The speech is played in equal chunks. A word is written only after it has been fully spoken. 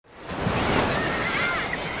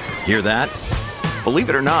Hear that?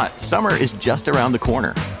 Believe it or not, summer is just around the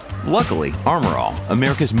corner. Luckily, Armor All,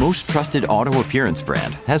 America's most trusted auto appearance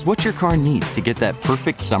brand, has what your car needs to get that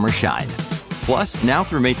perfect summer shine. Plus, now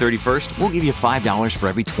through May 31st, we'll give you $5 for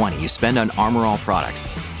every $20 you spend on Armor All products.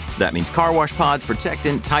 That means car wash pods,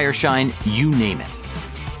 protectant, tire shine, you name it.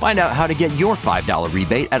 Find out how to get your $5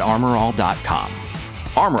 rebate at armorall.com.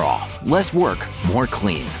 Armor All, less work, more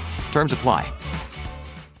clean. Terms apply.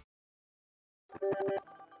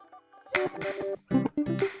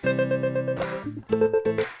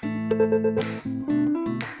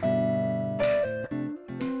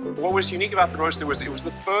 What was unique about the Roadster was it was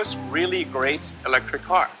the first really great electric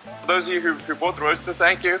car. For those of you who bought the Roadster,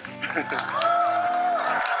 thank you.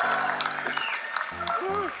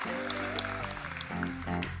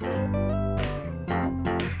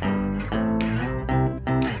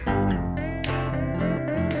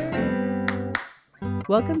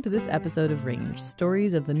 Welcome to this episode of Range,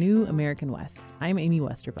 Stories of the New American West. I'm Amy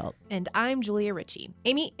Westervelt. And I'm Julia Ritchie.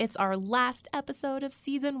 Amy, it's our last episode of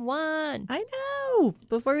season 1. I know!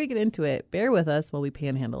 Before we get into it, bear with us while we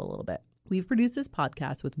panhandle a little bit. We've produced this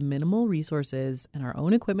podcast with minimal resources and our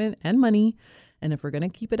own equipment and money, and if we're going to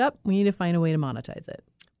keep it up, we need to find a way to monetize it.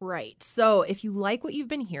 Right. So if you like what you've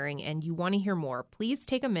been hearing and you want to hear more, please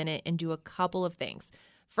take a minute and do a couple of things.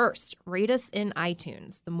 First, rate us in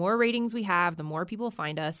iTunes. The more ratings we have, the more people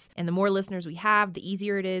find us, and the more listeners we have, the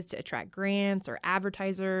easier it is to attract grants or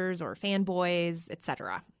advertisers or fanboys,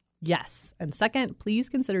 etc. Yes. And second, please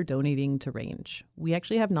consider donating to Range. We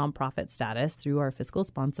actually have nonprofit status through our fiscal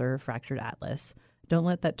sponsor, Fractured Atlas. Don't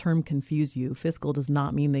let that term confuse you. Fiscal does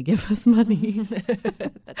not mean they give us money.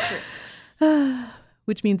 That's true.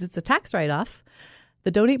 Which means it's a tax write-off.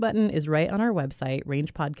 The donate button is right on our website,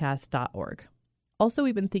 rangepodcast.org. Also,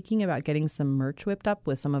 we've been thinking about getting some merch whipped up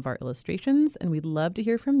with some of our illustrations, and we'd love to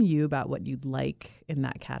hear from you about what you'd like in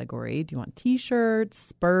that category. Do you want t-shirts,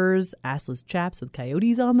 spurs, assless chaps with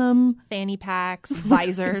coyotes on them? Fanny packs,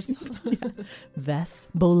 visors. Vests,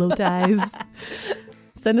 bolo ties.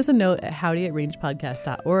 Send us a note at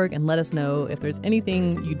howdy@rangepodcast.org and let us know if there's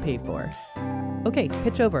anything you'd pay for. Okay,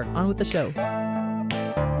 pitch over. On with the show.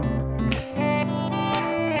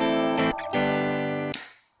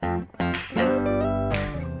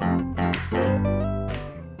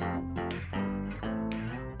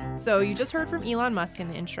 So you just heard from Elon Musk in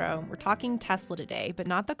the intro. We're talking Tesla today, but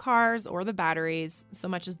not the cars or the batteries so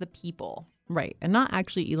much as the people. Right, and not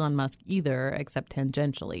actually Elon Musk either, except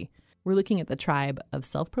tangentially. We're looking at the tribe of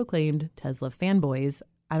self-proclaimed Tesla fanboys.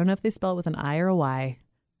 I don't know if they spell it with an I or a Y,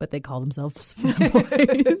 but they call themselves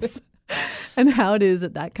fanboys. And how it is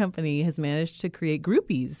that that company has managed to create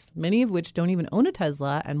groupies, many of which don't even own a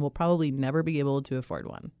Tesla and will probably never be able to afford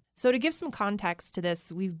one. So to give some context to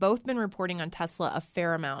this, we've both been reporting on Tesla a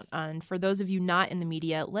fair amount. And for those of you not in the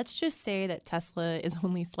media, let's just say that Tesla is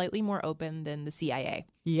only slightly more open than the CIA.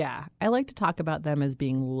 Yeah, I like to talk about them as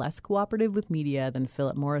being less cooperative with media than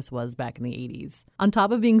Philip Morris was back in the 80s. On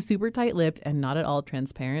top of being super tight-lipped and not at all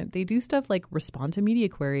transparent, they do stuff like respond to media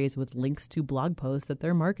queries with links to blog posts that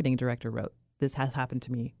their marketing director wrote. This has happened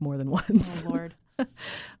to me more than once. Oh, Lord.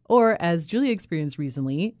 Or, as Julia experienced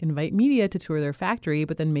recently, invite media to tour their factory,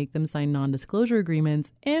 but then make them sign non-disclosure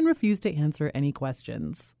agreements and refuse to answer any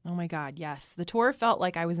questions. Oh my God, yes. The tour felt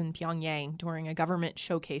like I was in Pyongyang touring a government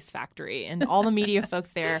showcase factory, and all the media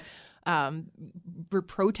folks there were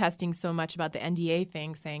protesting so much about the NDA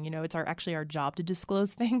thing, saying, you know, it's actually our job to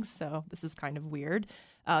disclose things, so this is kind of weird,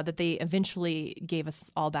 that they eventually gave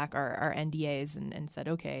us all back our NDAs and said,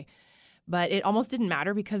 okay. But it almost didn't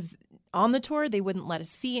matter because on the tour, they wouldn't let us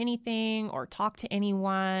see anything or talk to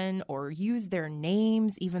anyone or use their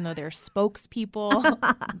names, even though they're spokespeople.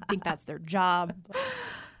 I think that's their job.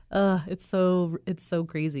 It's so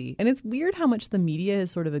crazy. And it's weird how much the media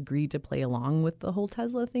has sort of agreed to play along with the whole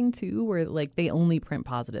Tesla thing, too, where like they only print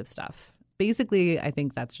positive stuff. Basically, I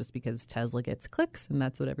think that's just because Tesla gets clicks and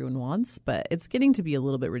that's what everyone wants. But it's getting to be a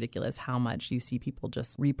little bit ridiculous how much you see people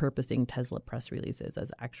just repurposing Tesla press releases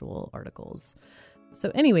as actual articles.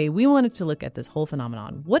 So anyway, we wanted to look at this whole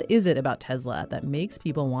phenomenon. What is it about Tesla that makes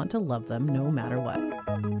people want to love them no matter what?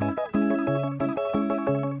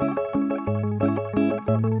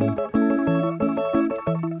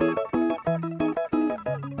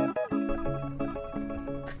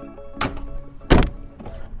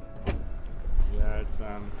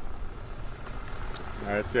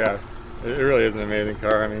 It really is an amazing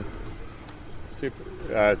car. I mean, super.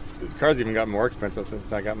 Car's even got more expensive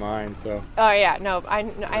since I got mine. So. Oh yeah, no. I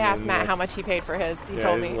asked Matt how much he paid for his. He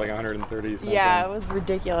told me. It was like 130 something. Yeah, it was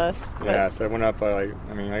ridiculous. Yeah, so it went up by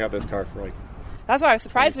I got this car for That's why I was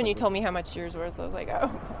surprised when you told me how much yours was. I was like,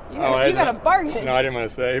 oh, you got a bargain. No, I didn't want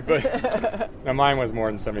to say, but no, mine was more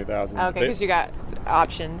than 70,000. Okay, because you got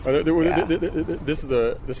options. This is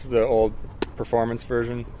the old performance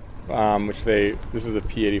version, this is the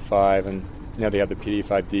P85, and they have the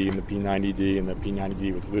P85D and the P90D and the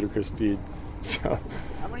P90D with ludicrous speed. So,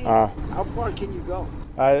 how far can you go?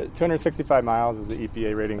 265 miles is the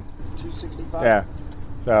EPA rating. 265. Yeah.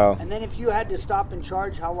 So. And then if you had to stop and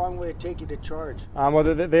charge, how long would it take you to charge? Well,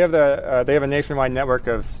 they have a nationwide network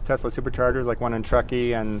of Tesla superchargers, like one in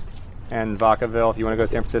Truckee and Vacaville. If you want to go to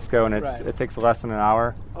San Francisco, and it takes less than an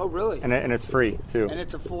hour. Oh, really? And it's free too. And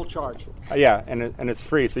it's a full charge. Yeah, and it's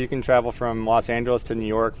free, so you can travel from Los Angeles to New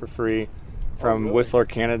York for free, from Whistler,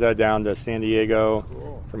 Canada, down to San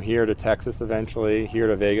Diego, from here to Texas eventually, here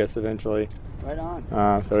to Vegas eventually. Right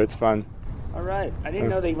on. So it's fun. All right. I didn't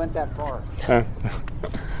know they went that far.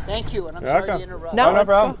 Thank you, and I'm You're sorry to interrupt. No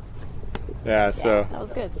problem. Yeah, so. That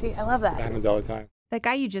was good. See, I love that. That happens all the time. That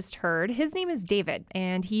guy you just heard, his name is David,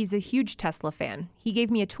 and he's a huge Tesla fan. He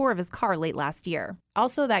gave me a tour of his car late last year.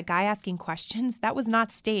 Also, that guy asking questions, that was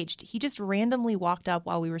not staged. He just randomly walked up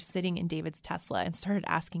while we were sitting in David's Tesla and started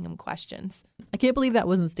asking him questions. I can't believe that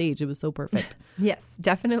wasn't staged. It was so perfect. Yes,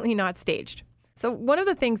 definitely not staged. So one of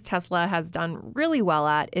the things Tesla has done really well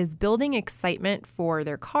at is building excitement for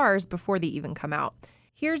their cars before they even come out.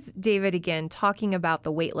 Here's David again talking about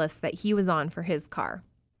the wait list that he was on for his car.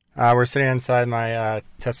 We're sitting inside my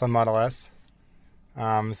Tesla Model S.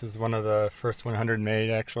 This is one of the first 100 made,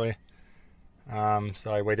 actually.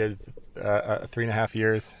 So I waited 3.5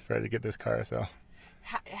 years to get this car. So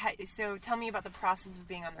tell me about the process of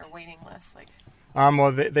being on their waiting list.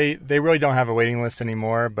 Well, they really don't have a waiting list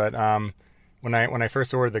anymore. But when I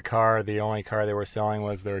first ordered the car, the only car they were selling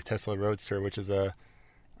was their Tesla Roadster, which is a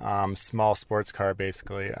small sports car,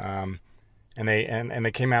 basically. And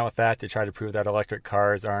they came out with that to try to prove that electric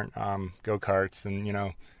cars aren't go-karts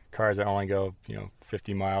and, cars that only go,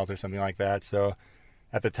 50 miles or something like that. So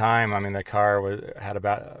at the time, the car had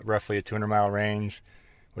about roughly a 200-mile range,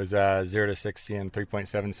 was 0 to 60 in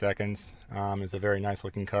 3.7 seconds. It's a very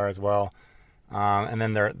nice-looking car as well. And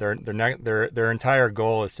then their entire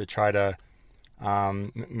goal is to try to,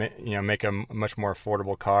 make a much more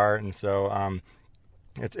affordable car. And so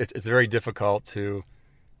it's very difficult to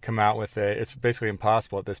come out with it's basically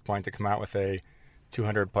impossible at this point to come out with a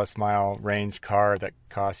 200 plus mile range car that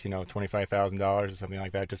costs, $25,000 or something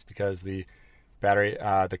like that, just because the battery,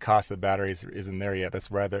 the cost of the batteries isn't there yet. That's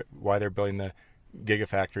why they're building the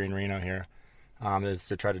Gigafactory in Reno here, is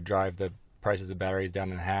to try to drive the prices of batteries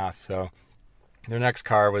down in half. So their next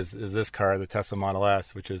car is this car, the Tesla Model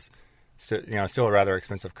S, which is still a rather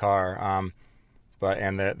expensive car. But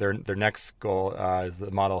their next goal is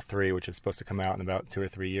the Model 3, which is supposed to come out in about 2 or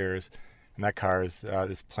 3 years, and that car is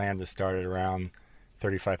planned to start at around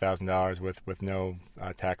 $35,000 with no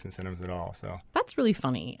tax incentives at all. So that's really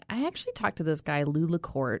funny. I actually talked to this guy Lou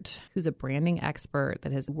Lacourt, who's a branding expert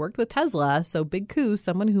that has worked with Tesla. So big coup,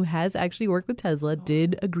 someone who has actually worked with Tesla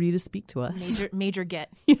did agree to speak to us. Major get.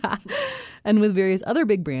 Yeah, and with various other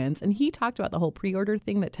big brands. And he talked about the whole pre-order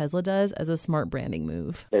thing that Tesla does as a smart branding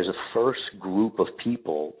move. There's a first group of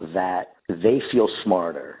people that they feel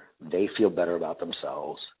smarter. They feel better about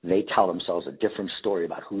themselves. They tell themselves a different story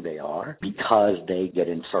about who they are because they get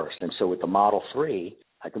in first. And so with the Model 3,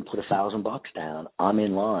 I can put $1,000 down. I'm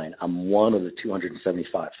in line. I'm one of the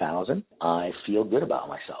 275,000. I feel good about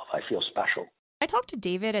myself. I feel special. I talked to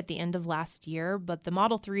David at the end of last year, but the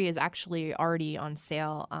Model 3 is actually already on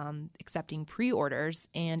sale, accepting pre-orders.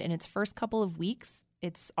 And in its first couple of weeks,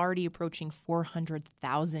 it's already approaching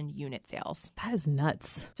 400,000 unit sales. That is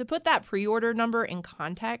nuts. To put that pre-order number in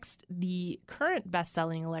context, the current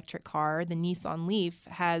best-selling electric car, the Nissan Leaf,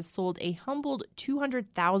 has sold a humbled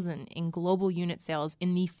 200,000 in global unit sales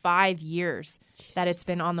in the 5 years that it's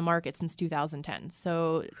been on the market since 2010.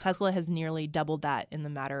 So Tesla has nearly doubled that in the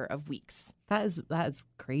matter of weeks. That is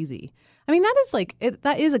crazy.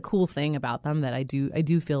 That is a cool thing about them that I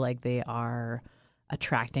do feel like they are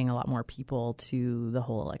attracting a lot more people to the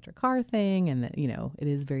whole electric car thing, and that, it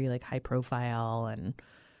is very high profile, and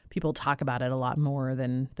people talk about it a lot more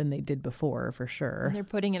than they did before, for sure. And they're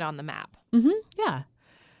putting it on the map. Yeah.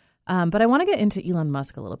 But I want to get into Elon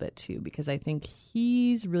Musk a little bit too, because I think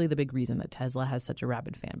he's really the big reason that Tesla has such a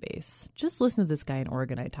rabid fan base. Just listen to this guy in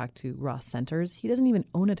Oregon I talked to, Ross Centers. He doesn't even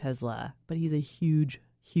own a Tesla, but he's a huge,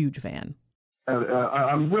 huge fan.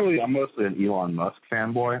 I'm mostly an Elon Musk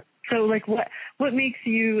fanboy. So, what makes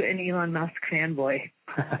you an Elon Musk fanboy?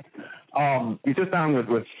 He sits down with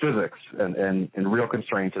physics and real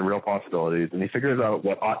constraints and real possibilities, and he figures out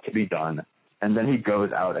what ought to be done, and then he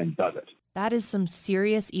goes out and does it. That is some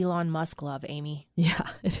serious Elon Musk love, Amy. Yeah,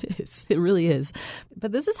 it is. It really is.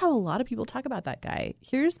 But this is how a lot of people talk about that guy.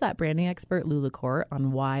 Here's that branding expert, Lou LaCour,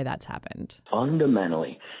 on why that's happened.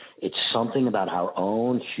 Fundamentally, it's something about our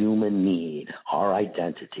own human need, our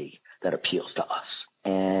identity, that appeals to us.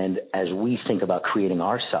 And as we think about creating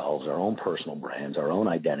ourselves, our own personal brands, our own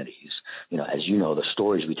identities, as you know, the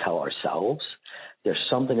stories we tell ourselves, there's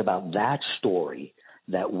something about that story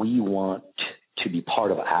that we want to be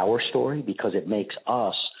part of our story because it makes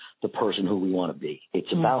us the person who we want to be.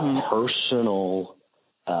 It's about personal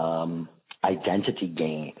identity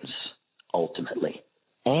gains, ultimately.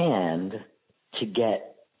 And to get,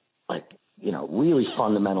 really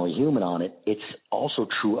fundamentally human on it, it's also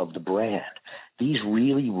true of the brand. These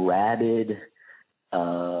really rabid,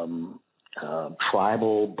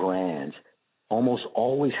 tribal brands almost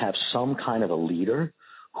always have some kind of a leader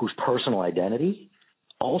whose personal identity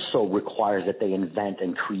also requires that they invent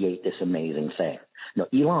and create this amazing thing.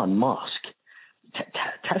 Elon Musk,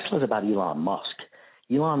 Tesla's about Elon Musk.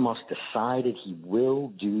 Elon Musk decided he will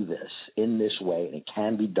do this in this way, and it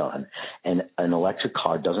can be done. And an electric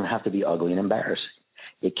car doesn't have to be ugly and embarrassing.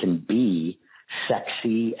 It can be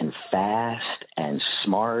sexy and fast and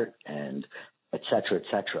smart and et cetera, et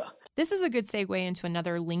cetera. This is a good segue into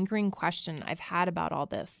another lingering question I've had about all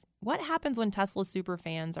this. What happens when Tesla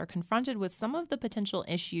superfans are confronted with some of the potential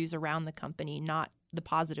issues around the company, not the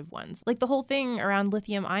positive ones? Like the whole thing around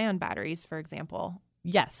lithium-ion batteries, for example.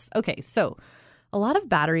 Yes. Okay, so a lot of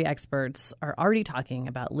battery experts are already talking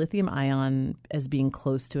about lithium-ion as being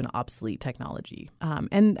close to an obsolete technology.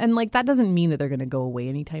 And that doesn't mean that they're going to go away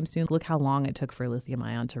anytime soon. Look how long it took for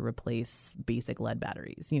lithium-ion to replace basic lead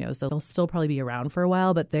batteries, so they'll still probably be around for a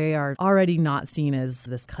while, but they are already not seen as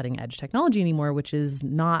this cutting-edge technology anymore, which is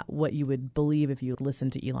not what you would believe if you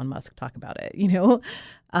listened to Elon Musk talk about it,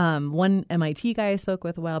 One MIT guy I spoke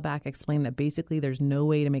with a while back explained that basically there's no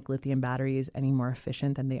way to make lithium batteries any more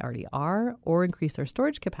efficient than they already are or increase their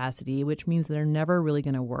storage capacity, which means they're never really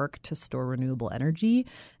going to work to store renewable energy.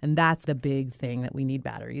 And that's the big thing that we need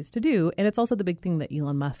batteries to do. And it's also the big thing that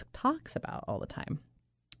Elon Musk talks about all the time.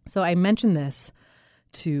 So I mentioned this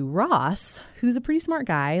to Ross, who's a pretty smart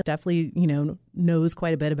guy, definitely, knows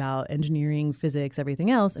quite a bit about engineering, physics, everything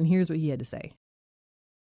else. And here's what he had to say.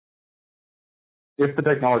 If the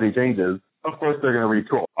technology changes, of course they're going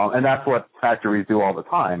to retool. And that's what factories do all the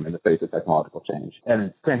time in the face of technological change.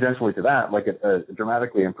 And tangentially to that, a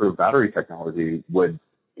dramatically improved battery technology would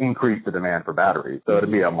increase the demand for batteries. So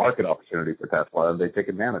it'd be a market opportunity for Tesla, and they take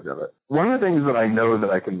advantage of it. One of the things that I know that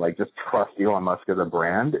I can just trust Elon Musk as a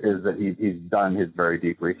brand is that he's done his very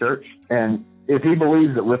deep research. And if he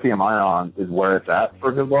believes that lithium ion is where it's at for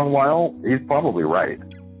a good long while, he's probably right.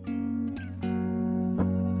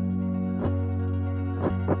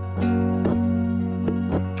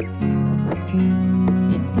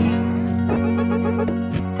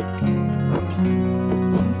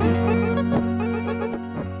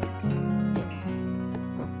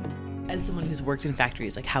 Worked in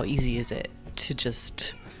factories, how easy is it to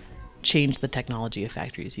just change the technology a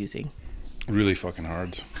factory is using? Really fucking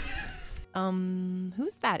hard.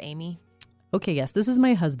 Who's that, Amy? Okay, yes, this is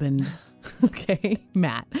my husband. Okay,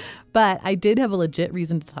 Matt. But I did have a legit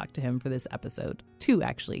reason to talk to him for this episode. 2,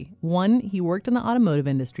 actually. 1, he worked in the automotive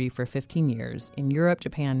industry for 15 years in Europe,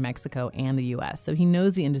 Japan, Mexico, and the US, so he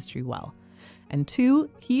knows the industry well. And 2,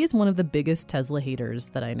 he is one of the biggest Tesla haters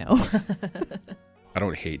that I know. I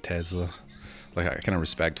don't hate Tesla. I kind of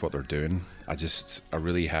respect what they're doing. I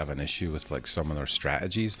really have an issue with some of their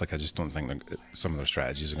strategies. I just don't think some of their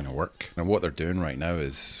strategies are going to work. And what they're doing right now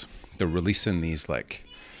is they're releasing these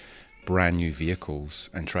brand new vehicles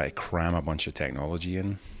and try to cram a bunch of technology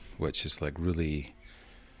in, which is really,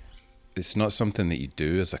 it's not something that you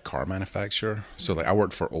do as a car manufacturer. So I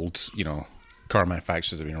worked for old, car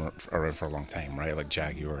manufacturers that have been around for a long time, right? Like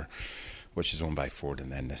Jaguar, which is owned by Ford, and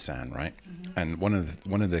then Nissan, right? Mm-hmm. And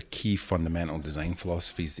one of the key fundamental design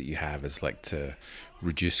philosophies that you have is to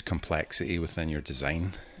reduce complexity within your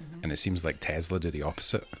design. Mm-hmm. And it seems like Tesla do the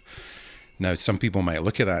opposite. Now, some people might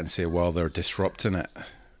look at that and say, well, they're disrupting it.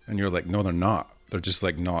 And you're like, no, they're not. They're just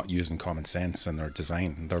not using common sense in their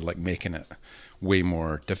design. They're making it way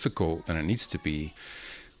more difficult than it needs to be,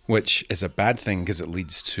 which is a bad thing because it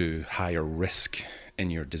leads to higher risk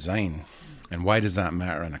in your design. And why does that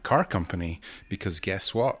matter in a car company? Because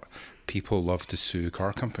guess what? People love to sue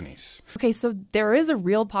car companies. Okay, so there is a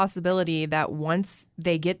real possibility that once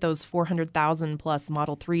they get those 400,000 plus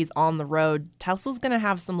Model 3s on the road, Tesla's going to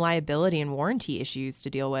have some liability and warranty issues to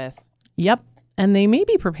deal with. Yep. And they may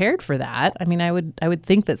be prepared for that. I mean, I would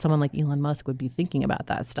think that someone like Elon Musk would be thinking about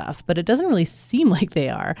that stuff, but it doesn't really seem like they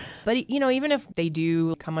are. But, even if they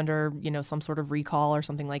do come under, some sort of recall or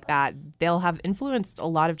something like that, they'll have influenced a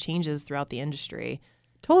lot of changes throughout the industry.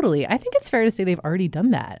 Totally. I think it's fair to say they've already done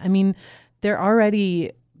that. I mean, they're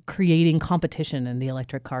already creating competition in the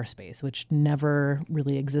electric car space, which never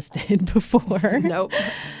really existed before. Nope.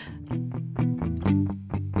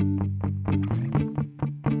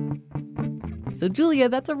 So, Julia,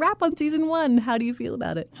 that's a wrap on season 1. How do you feel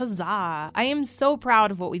about it? Huzzah. I am so proud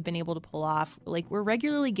of what we've been able to pull off. We're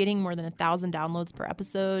regularly getting more than 1,000 downloads per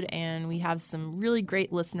episode, and we have some really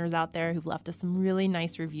great listeners out there who've left us some really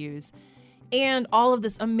nice reviews. And all of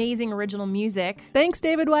this amazing original music. Thanks,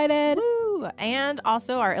 David Whitehead. Woo! And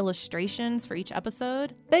also our illustrations for each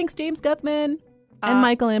episode. Thanks, James Guthman. And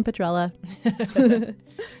Michael and Petrella.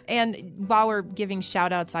 And while we're giving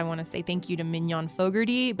shout outs, I want to say thank you to Mignon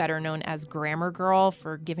Fogarty, better known as Grammar Girl,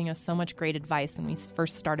 for giving us so much great advice when we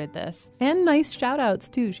first started this. And nice shout outs,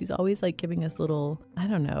 too. She's always giving us little,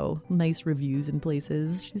 nice reviews in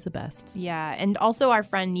places. She's the best. Yeah. And also our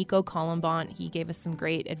friend Nico Columbont, he gave us some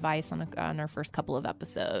great advice on our first couple of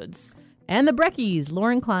episodes. And the Breckies,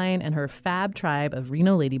 Lauren Klein and her fab tribe of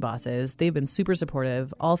Reno lady bosses. They've been super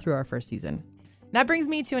supportive all through our first season. That brings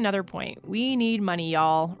me to another point. We need money,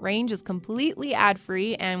 y'all. Range is completely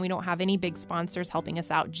ad-free, and we don't have any big sponsors helping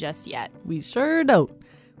us out just yet. We sure don't.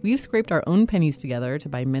 We've scraped our own pennies together to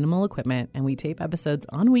buy minimal equipment, and we tape episodes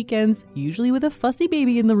on weekends, usually with a fussy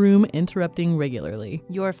baby in the room interrupting regularly.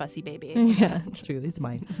 Your fussy baby. Yeah, it's true. It's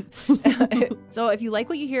mine. So if you like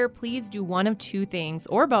what you hear, please do one of two things,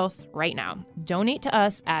 or both, right now. Donate to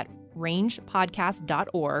us at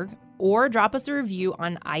rangepodcast.org. or drop us a review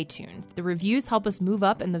on iTunes. The reviews help us move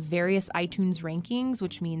up in the various iTunes rankings,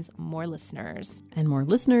 which means more listeners. And more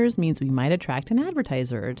listeners means we might attract an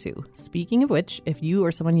advertiser or two. Speaking of which, if you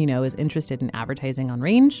or someone you know is interested in advertising on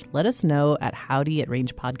Range, let us know at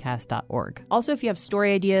howdy@rangepodcast.org. Also, if you have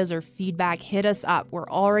story ideas or feedback, hit us up. We're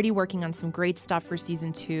already working on some great stuff for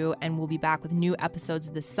season 2, and we'll be back with new episodes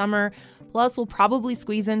this summer. Plus, we'll probably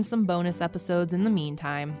squeeze in some bonus episodes in the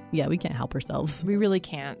meantime. Yeah, we can't help ourselves. We really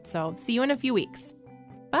can't. So, see you in a few weeks.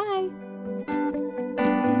 Bye.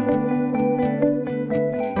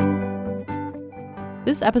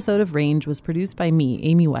 This episode of Range was produced by me,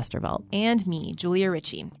 Amy Westervelt. And me, Julia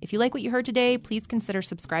Ritchie. If you like what you heard today, please consider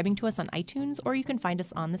subscribing to us on iTunes, or you can find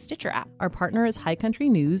us on the Stitcher app. Our partner is High Country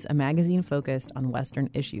News, a magazine focused on Western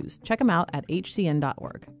issues. Check them out at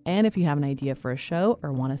hcn.org. And if you have an idea for a show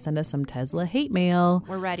or want to send us some Tesla hate mail,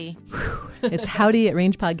 we're ready. It's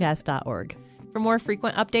howdy@rangepodcast.org. For more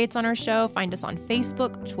frequent updates on our show, find us on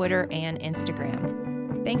Facebook, Twitter, and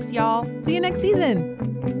Instagram. Thanks, y'all. See you next season.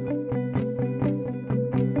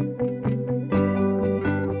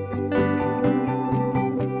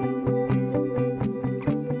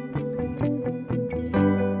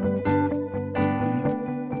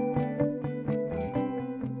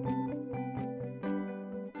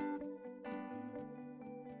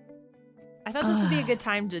 I thought this would be a good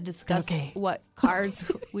time to discuss what cars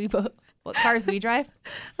we drive.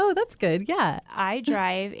 Oh, that's good. Yeah. I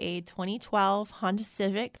drive a 2012 Honda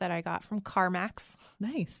Civic that I got from CarMax.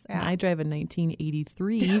 Nice. Yeah. And I drive a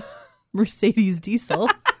 1983 Mercedes diesel.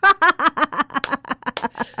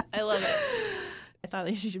 I love it. I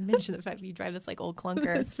thought you should mention the fact that you drive this old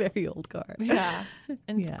clunker. It's a very old car. Yeah.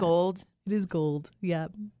 And it's gold. It is gold. Yeah.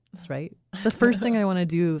 That's right. The first thing I want to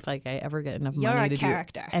do if I ever get enough money to do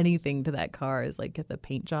anything to that car is get the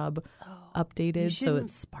paint job updated so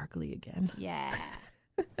it's sparkly again. Yeah.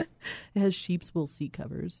 It has sheep's wool seat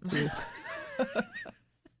covers too.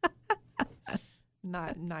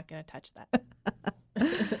 Not gonna touch that.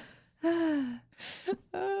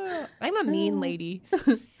 I'm a mean lady.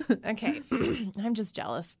 Okay. I'm just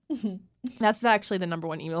jealous. That's actually the number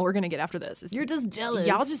one email we're going to get after this. You're just jealous.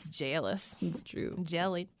 Y'all just jealous. It's true. I'm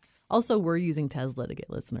jelly. Also, we're using Tesla to get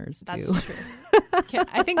listeners, too. That's true.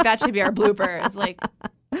 I think that should be our blooper. It's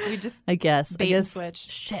we just I guess. Bait and switch.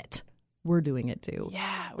 Shit. We're doing it, too.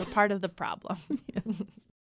 Yeah, we're part of the problem. Yeah.